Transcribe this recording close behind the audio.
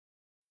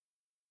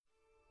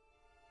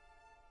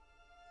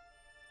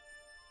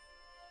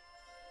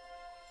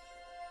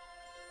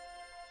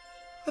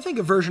I think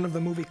a version of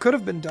the movie could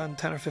have been done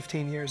 10 or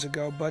 15 years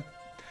ago, but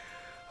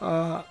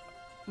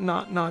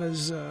not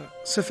as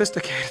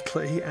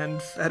sophisticatedly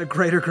and at a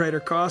greater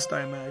cost,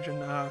 I imagine.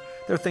 There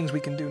are things we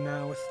can do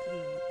now with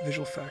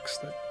visual effects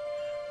that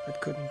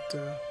couldn't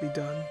be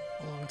done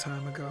a long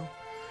time ago,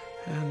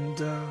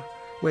 and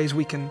ways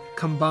we can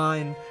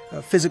combine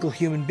physical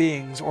human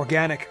beings,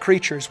 organic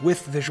creatures,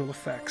 with visual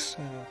effects,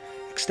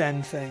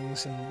 extend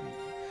things and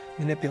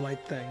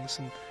manipulate things,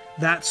 and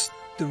that's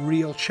the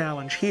real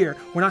challenge here.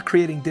 We're not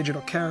creating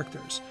digital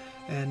characters,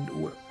 and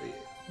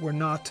we're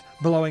not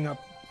blowing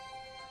up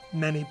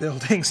many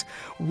buildings.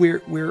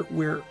 We're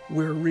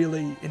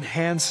really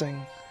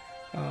enhancing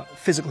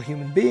physical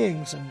human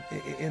beings, and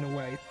in a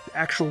way,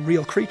 actual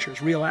real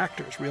creatures, real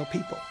actors, real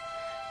people.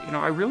 You know,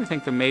 I really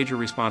think the major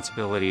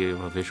responsibility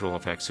of a visual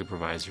effects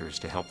supervisor is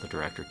to help the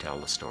director tell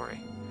the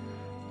story.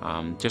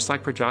 Just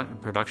like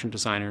production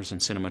designers and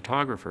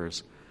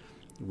cinematographers,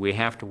 we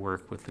have to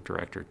work with the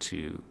director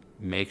to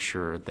make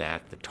sure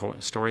that the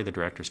story the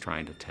director is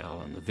trying to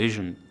tell and the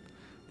vision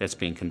that's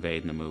being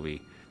conveyed in the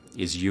movie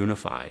is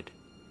unified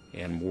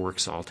and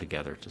works all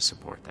together to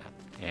support that.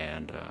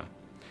 And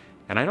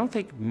I don't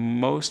think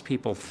most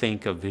people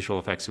think of visual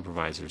effects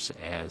supervisors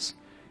as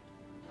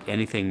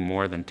anything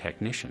more than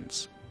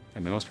technicians. I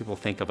mean, most people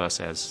think of us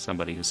as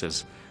somebody who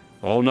says,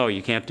 oh no,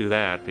 you can't do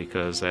that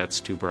because that's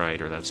too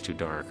bright or that's too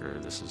dark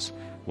or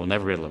we'll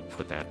never be able to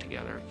put that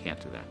together, can't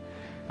do that.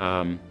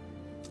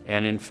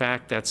 And in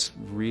fact, that's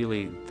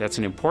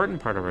an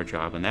important part of our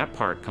job, and that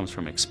part comes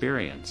from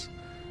experience.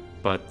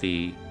 But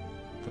the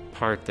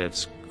part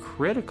that's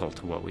critical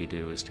to what we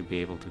do is to be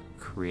able to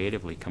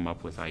creatively come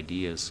up with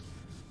ideas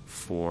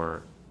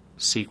for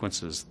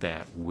sequences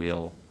that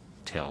will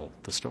tell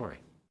the story.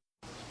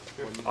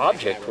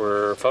 Object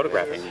we're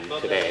photographing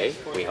today,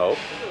 we hope,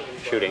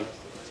 shooting,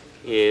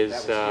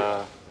 is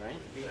the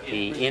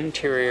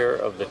interior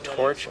of the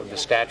torch of the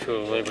Statue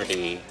of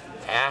Liberty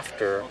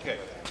after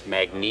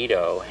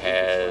Magneto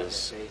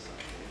has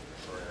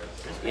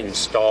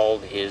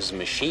installed his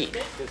machine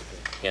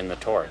in the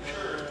torch.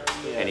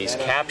 And he's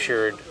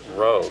captured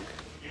Rogue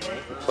and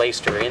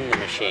placed her in the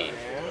machine.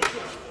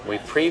 We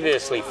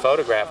previously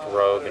photographed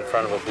Rogue in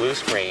front of a blue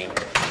screen,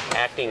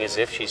 acting as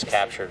if she's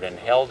captured and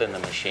held in the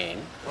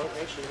machine.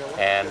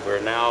 And we're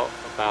now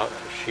about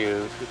to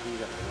shoot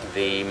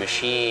the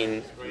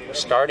machine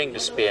starting to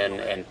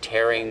spin and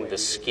tearing the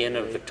skin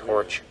of the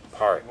torch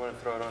apart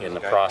in the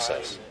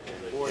process.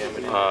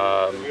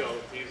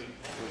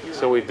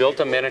 So we built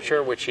a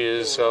miniature which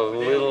is a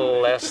little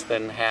less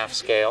than half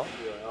scale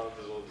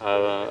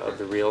of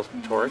the real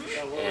torch,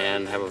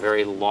 and have a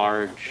very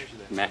large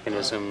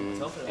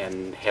mechanism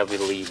and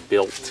heavily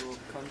built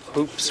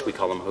hoops, we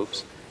call them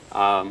hoops,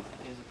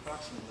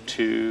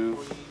 to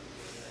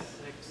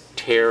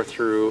tear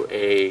through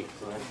a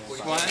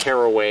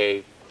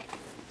tearaway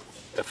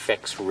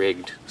effects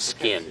rigged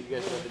skin.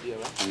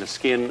 And the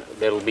skin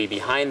that'll be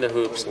behind the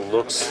hoops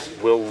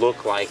will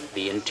look like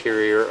the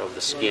interior of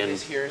the skin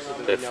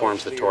that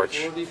forms the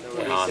torch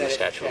on the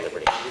Statue of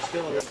Liberty.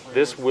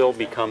 This will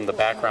become the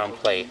background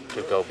plate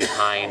to go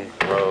behind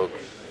Rogue,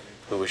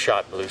 who was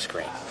shot blue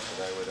screen.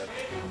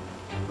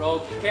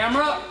 Roll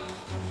camera.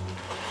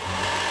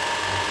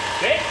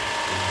 Okay.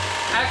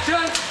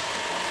 Action.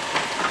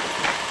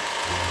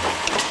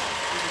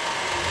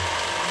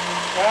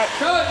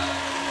 Action.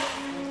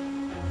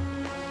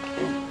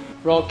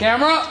 Roll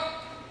camera.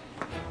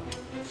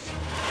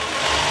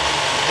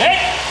 Hey,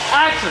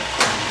 action.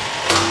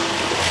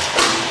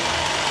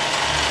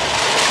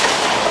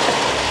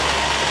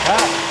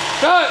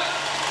 Cut.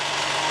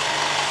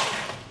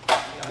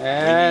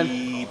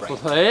 And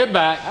play it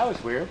back. That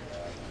was weird.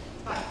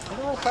 What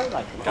do I play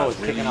like? I was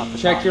kicking off the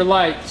Check top. your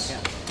lights.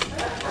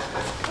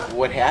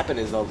 What happened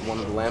is one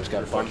of the lamps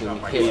got bumped and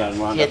hit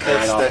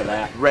right off of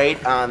that.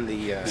 right on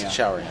the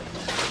shower head.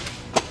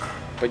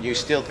 But you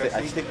still,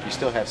 I think you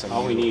still have some.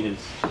 All we need is.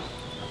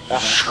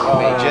 You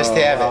may just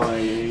have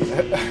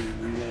it.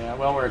 Yeah,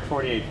 well, we're at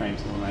 48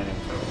 frames, so we might have.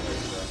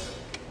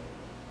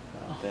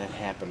 That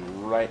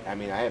happened right. I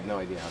mean, I have no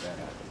idea how that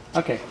happened.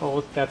 Okay,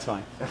 well, that's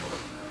fine.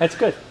 That's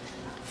good.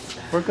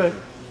 We're good.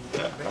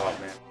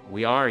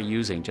 We are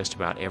using just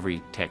about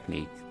every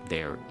technique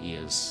there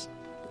is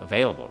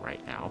available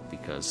right now,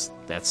 because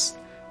that's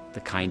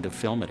the kind of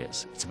film it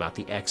is. It's about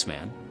the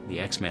X-Men. The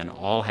X-Men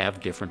all have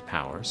different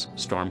powers.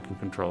 Storm can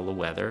control the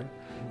weather.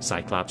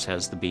 Cyclops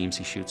has the beams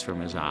he shoots from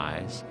his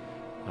eyes.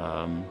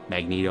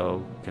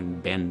 Magneto can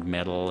bend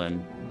metal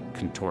and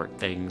contort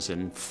things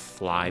and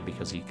fly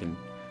because he can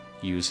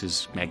use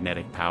his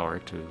magnetic power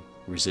to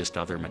resist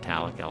other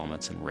metallic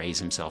elements and raise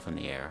himself in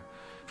the air.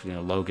 You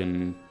know,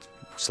 Logan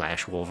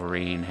 /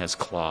 Wolverine has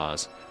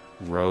claws.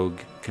 Rogue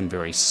can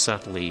very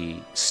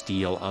subtly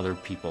steal other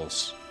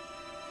people's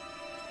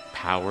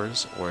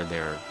powers or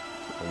their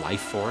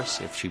life force.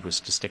 If she was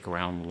to stick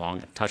around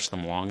touch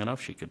them long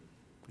enough, she could,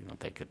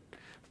 they could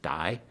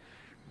die.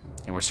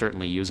 And we're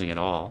certainly using it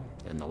all,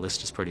 and the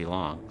list is pretty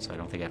long, so I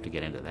don't think I have to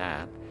get into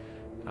that.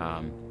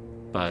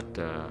 But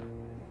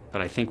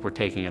I think we're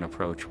taking an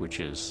approach which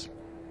is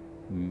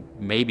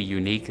maybe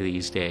unique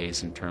these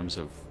days in terms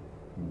of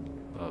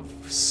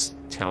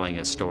telling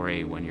a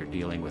story when you're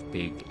dealing with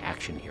big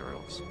action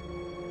heroes.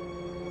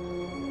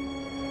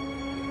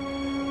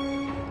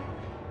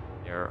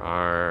 There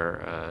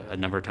are a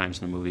number of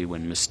times in the movie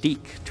when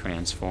Mystique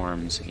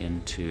transforms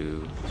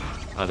into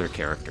other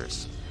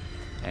characters.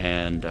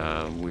 And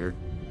we're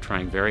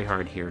trying very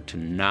hard here to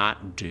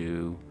not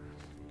do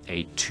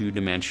a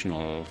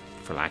two-dimensional,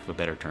 for lack of a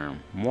better term,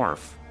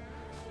 morph.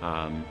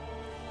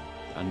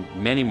 And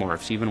many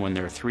morphs, even when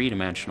they're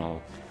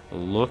three-dimensional,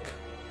 look,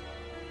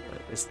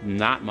 it's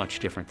not much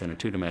different than a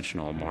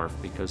two-dimensional morph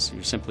because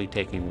you're simply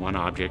taking one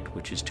object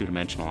which is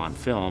two-dimensional on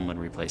film and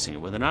replacing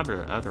it with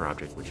another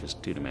object which is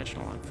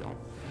two-dimensional on film.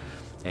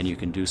 And you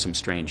can do some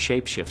strange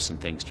shape shifts and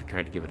things to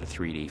try to give it a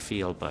 3D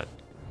feel, but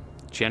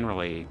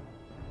generally,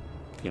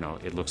 you know,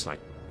 it looks like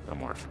a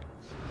morph.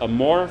 A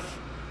morph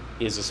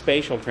is a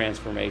spatial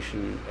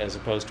transformation as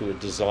opposed to a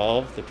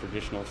dissolve, the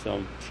traditional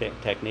film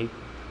technique,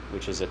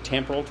 which is a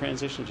temporal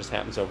transition, just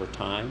happens over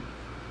time.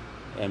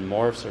 And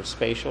morphs are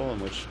spatial, in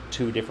which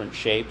two different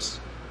shapes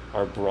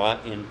are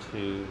brought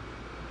into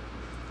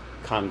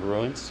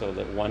congruence so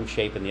that one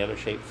shape and the other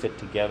shape fit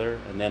together,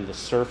 and then the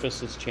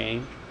surface is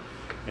changed.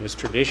 And it's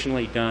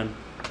traditionally done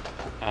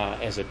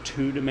as a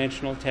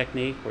two-dimensional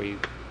technique where you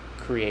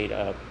create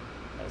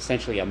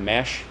essentially a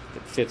mesh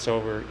that fits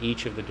over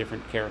each of the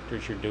different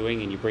characters you're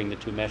doing, and you bring the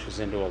two meshes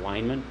into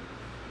alignment.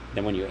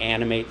 Then when you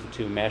animate the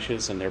two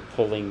meshes and they're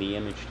pulling the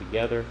image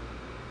together,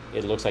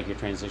 it looks like you're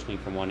transitioning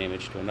from one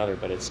image to another,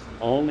 but it's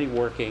only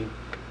working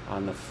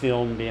on the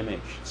filmed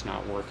image. It's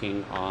not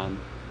working on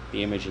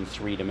the image in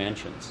 3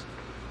 dimensions.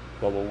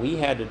 But what we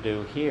had to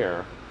do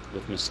here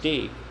with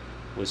Mystique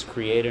was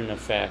create an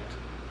effect,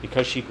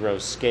 because she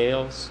grows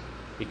scales,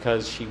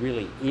 because she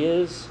really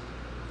is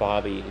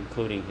Bobby,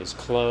 including his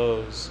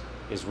clothes,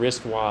 his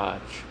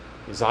wristwatch,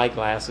 his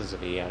eyeglasses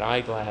if he had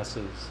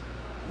eyeglasses.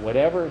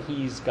 Whatever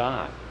he's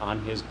got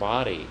on his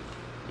body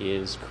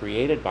is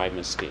created by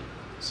Mystique.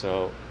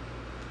 So,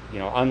 you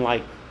know,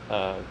 unlike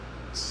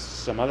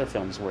some other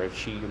films where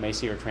you may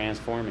see her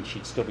transform and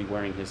she'd still be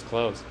wearing his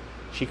clothes,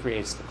 she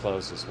creates the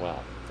clothes as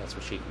well. That's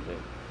what she can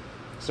do.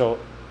 So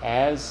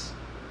as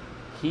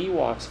he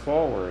walks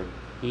forward,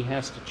 he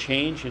has to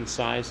change in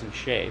size and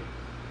shape,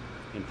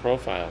 in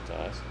profile to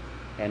us,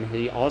 and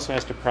he also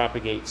has to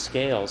propagate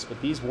scales,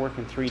 but these work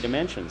in 3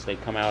 dimensions. They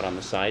come out on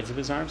the sides of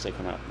his arms, they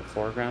come out in the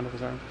foreground of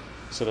his arms.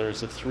 So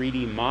there's a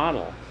 3D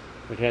model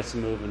which has to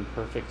move in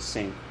perfect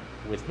sync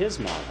with his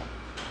model.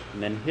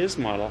 And then his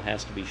model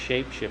has to be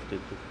shape-shifted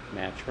to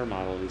match her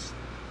model. These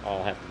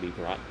all have to be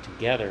brought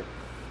together.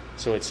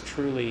 So it's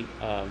truly,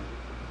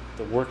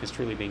 the work is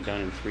truly being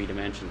done in 3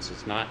 dimensions.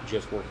 It's not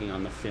just working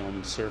on the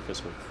film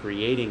surface. We're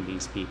creating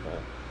these people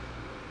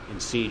in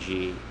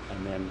CG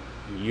and then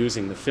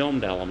using the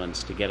filmed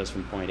elements to get us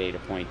from point A to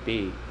point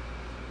B.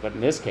 But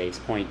in this case,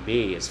 point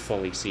B is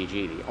fully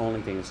CG. The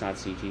only thing that's not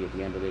CG at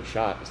the end of this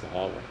shot is the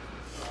hallway.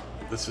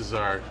 This is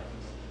our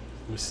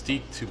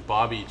Mystique to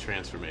Bobby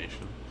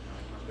transformation.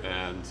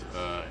 And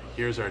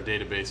here's our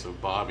database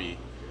of Bobby.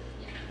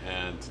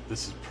 And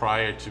this is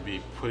prior to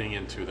be putting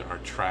into our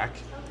track.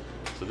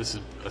 So this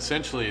is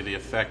essentially the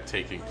effect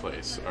taking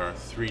place, our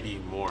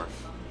 3D morph.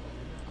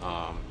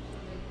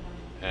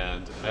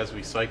 And as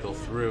we cycle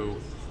through,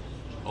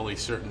 only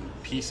certain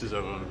pieces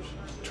of them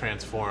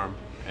transform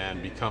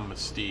and become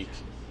Mystique.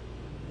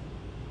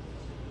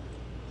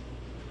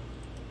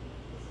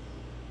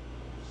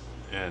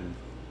 And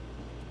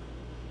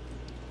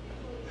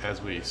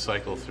as we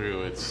cycle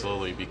through, it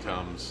slowly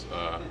becomes,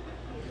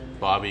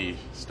 Bobby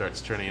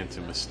starts turning into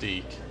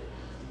Mystique.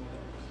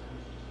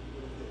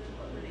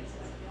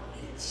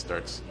 He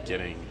starts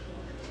getting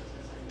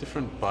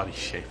different body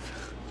shape.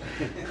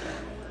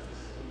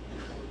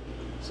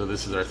 So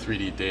this is our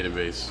 3D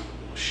database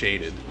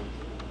shaded.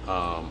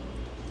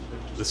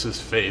 This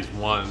is phase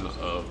 1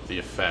 of the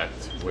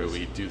effect, where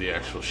we do the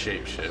actual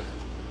shape shift.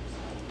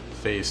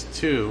 Phase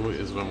 2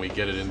 is when we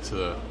get it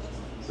into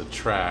the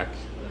track,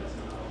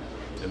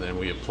 and then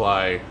we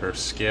apply her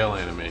scale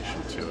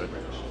animation to it,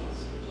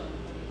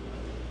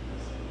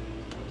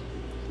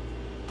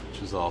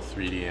 which is all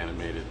 3D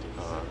animated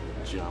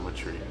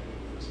geometry.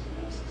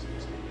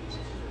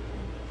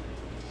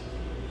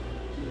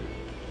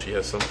 She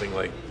has something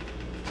like,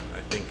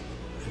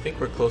 I think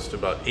we're close to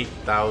about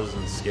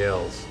 8,000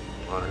 scales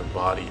on her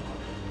body,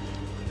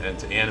 and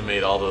to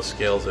animate all those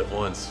scales at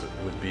once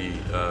would be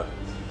a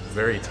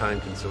very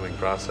time-consuming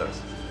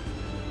process.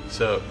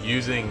 So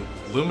using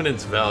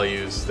luminance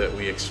values that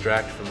we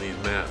extract from these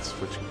maps,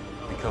 which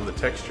become the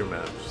texture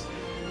maps,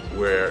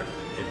 where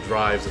it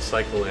drives a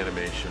cycle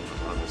animation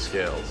on the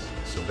scales.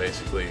 So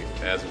basically,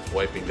 as it's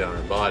wiping down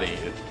her body,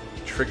 it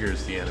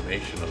triggers the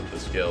animation of the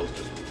scales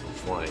just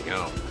flying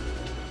out.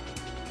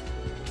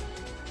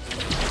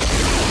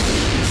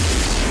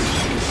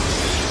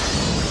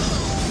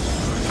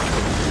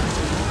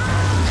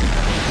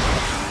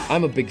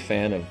 I'm a big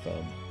fan of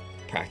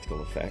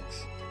practical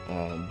effects.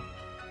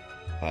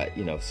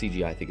 You know,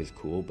 CGI I think is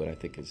cool, but I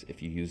think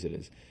if you use it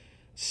as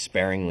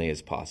sparingly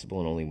as possible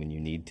and only when you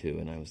need to.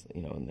 And I was,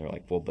 you know, and they're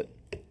like, well, but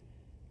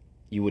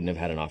you wouldn't have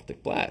had an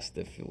optic blast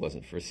if it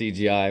wasn't for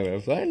CGI. I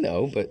was like, I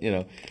know, but you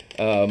know,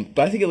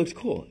 but I think it looked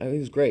cool. I think it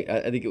was great.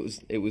 I think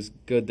it was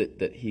good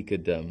that he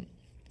could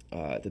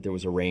that there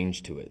was a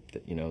range to it.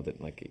 That, you know, that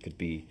like it could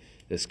be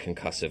this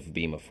concussive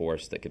beam of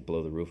force that could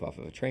blow the roof off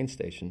of a train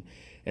station,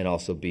 and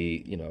also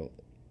be you know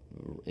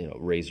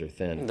razor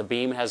thin. The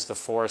beam has the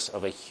force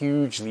of a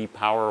hugely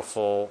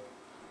powerful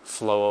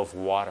flow of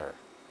water.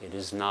 It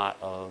is not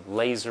a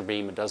laser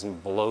beam. It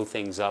doesn't blow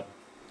things up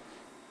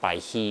by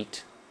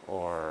heat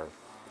or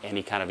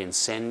any kind of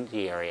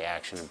incendiary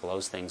action. It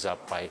blows things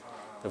up by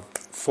the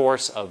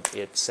force of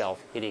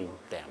itself hitting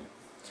them.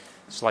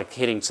 It's like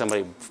hitting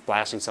somebody,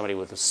 blasting somebody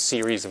with a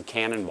series of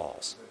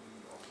cannonballs.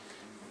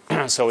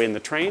 So in the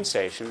train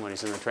station, when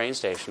he's in the train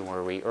station,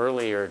 where we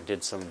earlier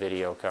did some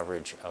video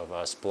coverage of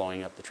us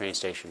blowing up the train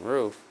station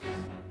roof,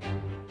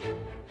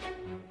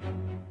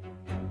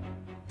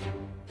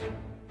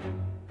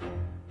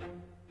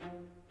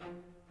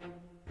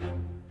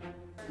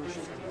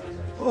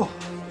 oh,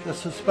 the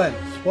suspense.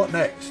 What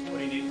next? what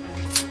do you need?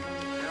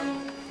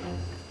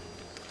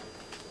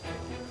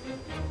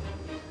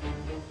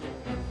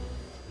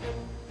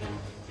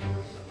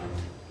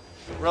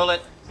 Roll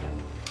it.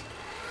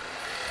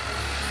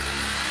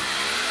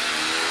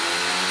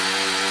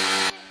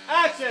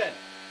 Action!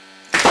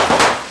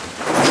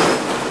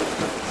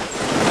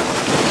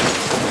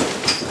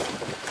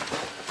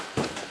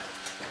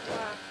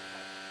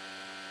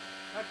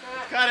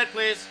 Cut it,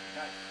 please.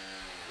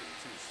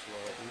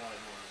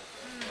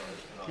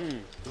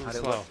 How'd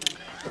it look?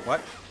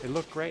 What? It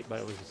looked great, but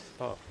it was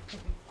slow.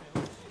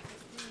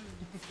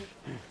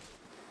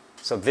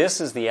 So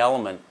this is the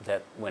element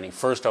that, when he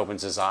first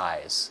opens his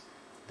eyes,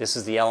 this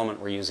is the element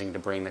we're using to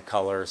bring the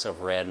colors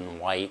of red and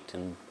white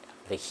and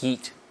the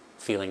heat,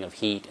 feeling of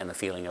heat and the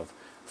feeling of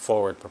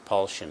forward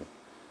propulsion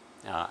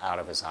out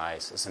of his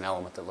eyes. It's an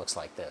element that looks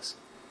like this.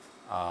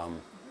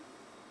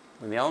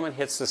 When the element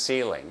hits the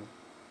ceiling,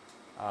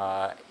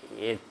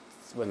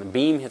 when the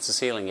beam hits the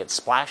ceiling, it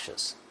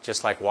splashes,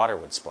 just like water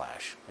would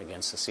splash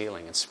against the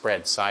ceiling and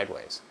spread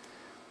sideways.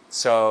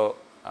 So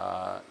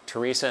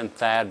Teresa and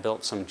Thad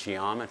built some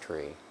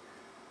geometry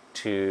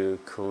to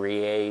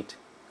create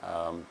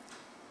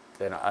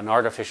an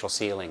artificial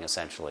ceiling,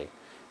 essentially,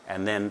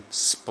 and then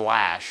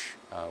splash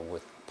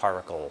with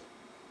particle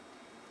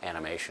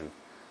animation.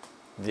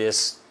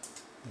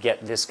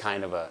 Get this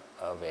kind of a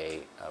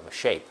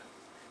shape,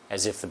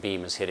 as if the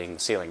beam is hitting the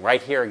ceiling.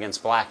 Right here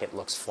against black, it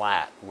looks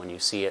flat. When you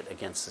see it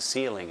against the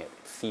ceiling, it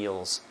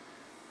feels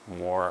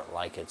more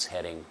like it's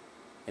heading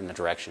in the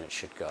direction it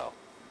should go.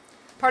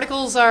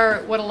 Particles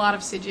are what a lot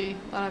of CG,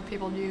 a lot of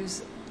people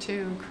use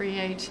to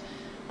create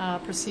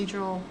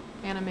procedural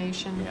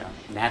animation. Yeah,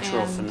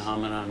 natural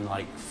phenomenon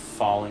like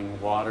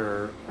falling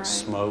water, right.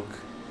 Smoke,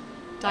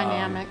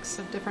 dynamics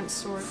of different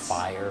sorts,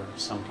 fire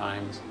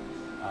sometimes.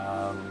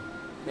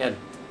 Yeah,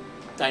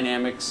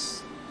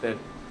 dynamics that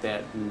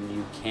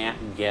you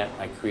can't get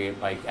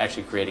by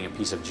actually creating a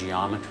piece of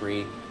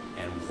geometry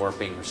and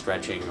warping or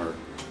stretching or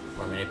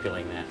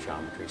manipulating that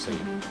geometry. So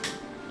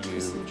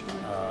you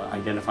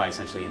identify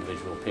essentially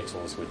individual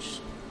pixels which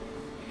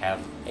have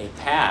a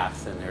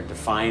path, and they're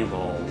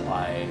definable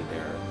by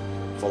their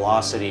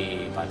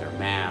velocity, by their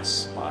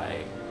mass,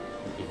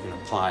 you can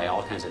apply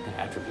all kinds of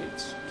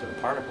attributes to the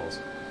particles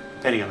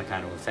depending on the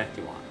kind of effect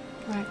you want.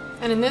 Right.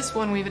 And in this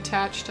one we've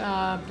attached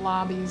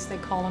blobbies, they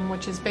call them,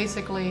 which is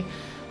basically,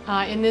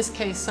 in this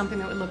case, something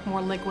that would look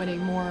more liquidy,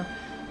 more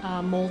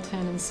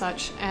molten and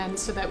such, and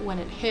so that when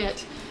it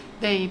hit,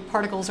 the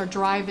particles are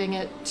driving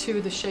it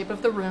to the shape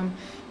of the room,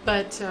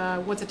 but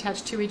what's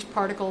attached to each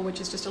particle,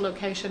 which is just a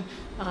location,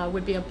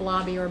 would be a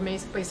blobby, or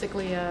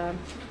basically a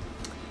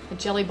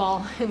jelly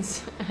ball, and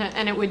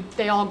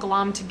they all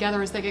glom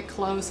together as they get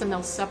close, and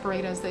they'll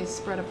separate as they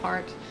spread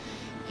apart.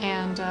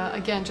 And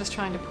again, just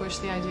trying to push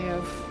the idea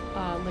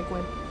of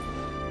liquid.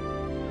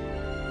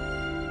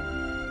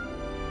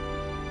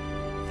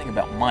 The thing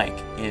about Mike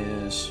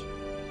is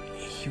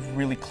he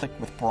really clicked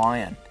with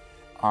Brian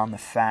on the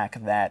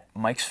fact that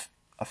Mike's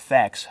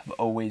effects have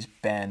always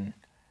been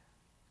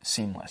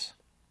seamless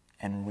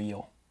and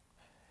real,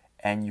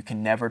 and you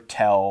can never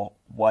tell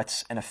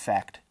what's an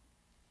effect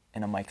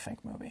in a Mike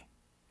Fink movie,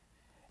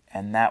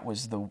 and that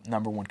was the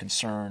 #1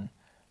 concern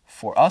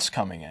for us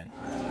coming in.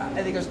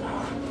 And he goes,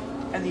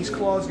 and these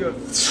claws go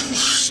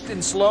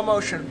in slow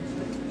motion.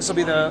 This will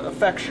be the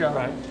effect shot,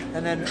 right.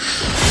 And then.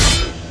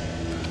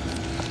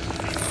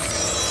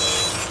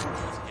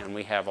 And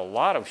we have a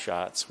lot of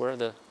shots where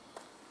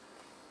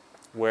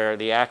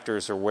the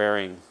actors are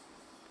wearing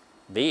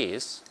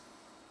these,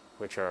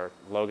 which are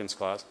Logan's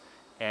claws,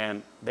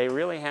 and they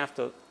really have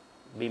to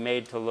be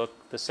made to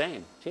look the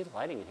same. Gee, the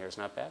lighting in here is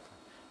not bad.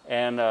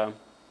 And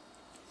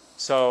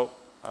so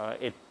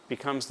it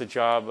becomes the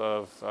job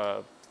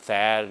of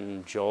Thad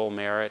and Joel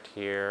Merritt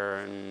here,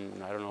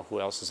 and I don't know who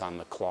else is on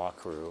the claw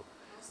crew,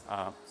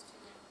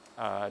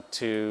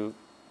 to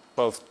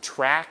both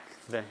track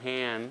the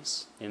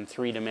hands in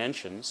 3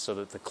 dimensions so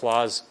that the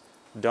claws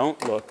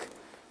don't look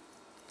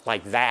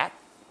like that,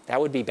 that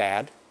would be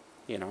bad,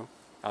 you know,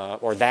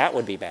 or that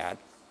would be bad,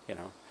 you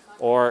know,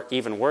 or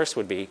even worse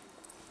would be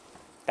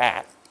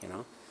that, you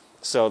know.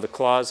 So the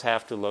claws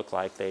have to look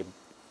like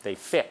they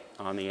fit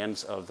on the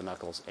ends of the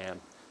knuckles and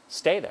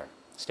stay there,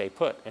 stay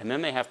put. And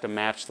then they have to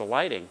match the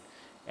lighting.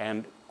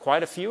 And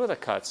quite a few of the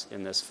cuts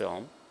in this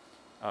film,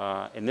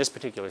 in this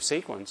particular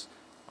sequence,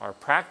 are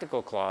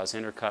practical claws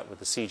intercut with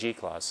the CG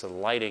claws. So the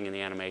lighting and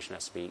the animation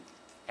has to be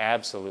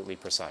absolutely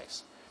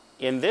precise.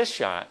 In this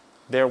shot,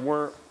 there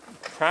were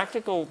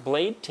practical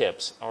blade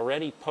tips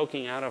already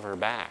poking out of her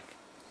back.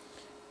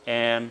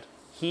 And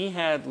he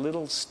had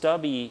little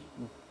stubby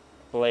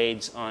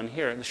blades on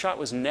here. The shot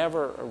was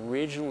never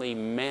originally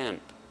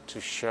meant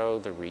to show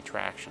the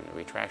retraction. The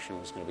retraction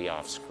was going to be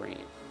off screen.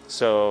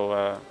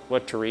 So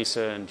what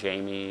Teresa and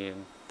Jamie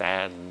and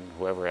Thad and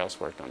whoever else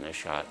worked on this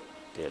shot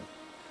did,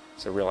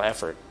 it's a real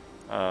effort,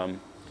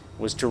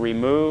 was to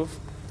remove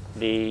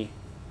the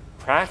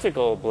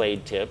practical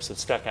blade tips that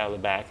stuck out of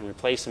the back and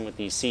replace them with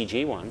these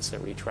CG ones that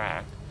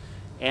retract,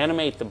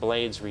 animate the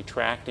blades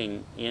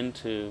retracting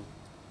into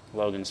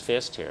Logan's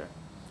fist here,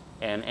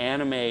 and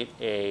animate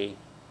a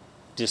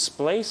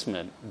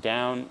displacement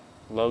down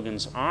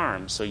Logan's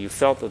arm so you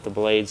felt that the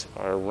blades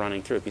are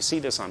running through. If you see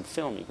this on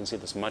film, you can see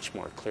this much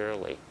more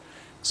clearly.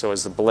 So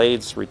as the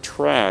blades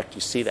retract,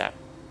 you see that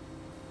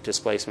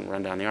displacement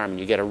run down the arm, and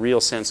you get a real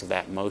sense of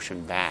that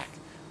motion back.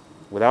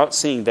 Without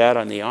seeing that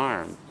on the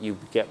arm, you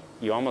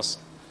almost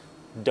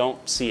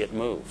don't see it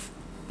move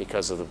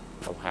because of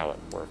how it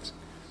works.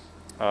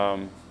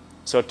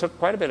 So it took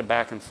quite a bit of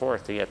back and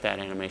forth to get that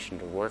animation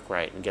to work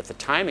right and get the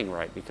timing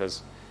right,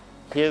 because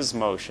his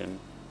motion,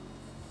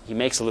 he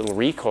makes a little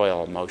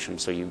recoil motion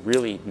so you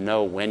really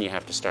know when you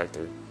have to start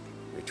the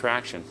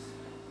retraction.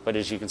 But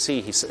as you can see,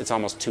 it's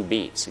almost 2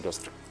 beats. He goes,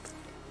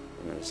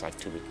 and then it's like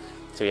 2 beats.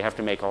 So you have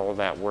to make all of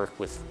that work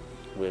with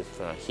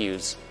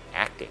Hughes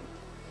acting.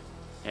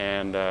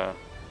 And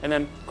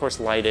then, of course,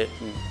 light it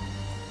and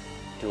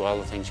do all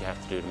the things you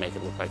have to do to make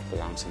it look like it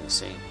belongs in the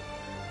scene.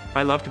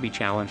 I love to be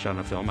challenged on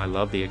a film. I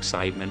love the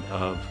excitement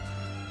of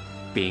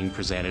being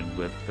presented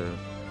with the,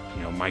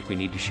 you know, Mike, we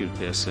need to shoot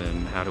this,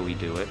 and how do we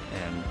do it,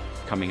 and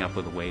coming up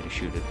with a way to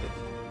shoot it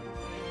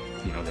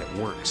that, you know, that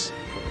works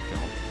for the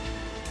film.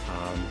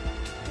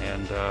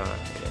 And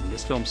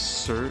this film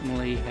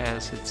certainly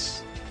has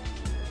its,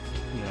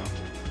 you know,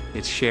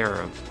 its share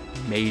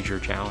of major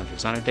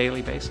challenges on a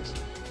daily basis.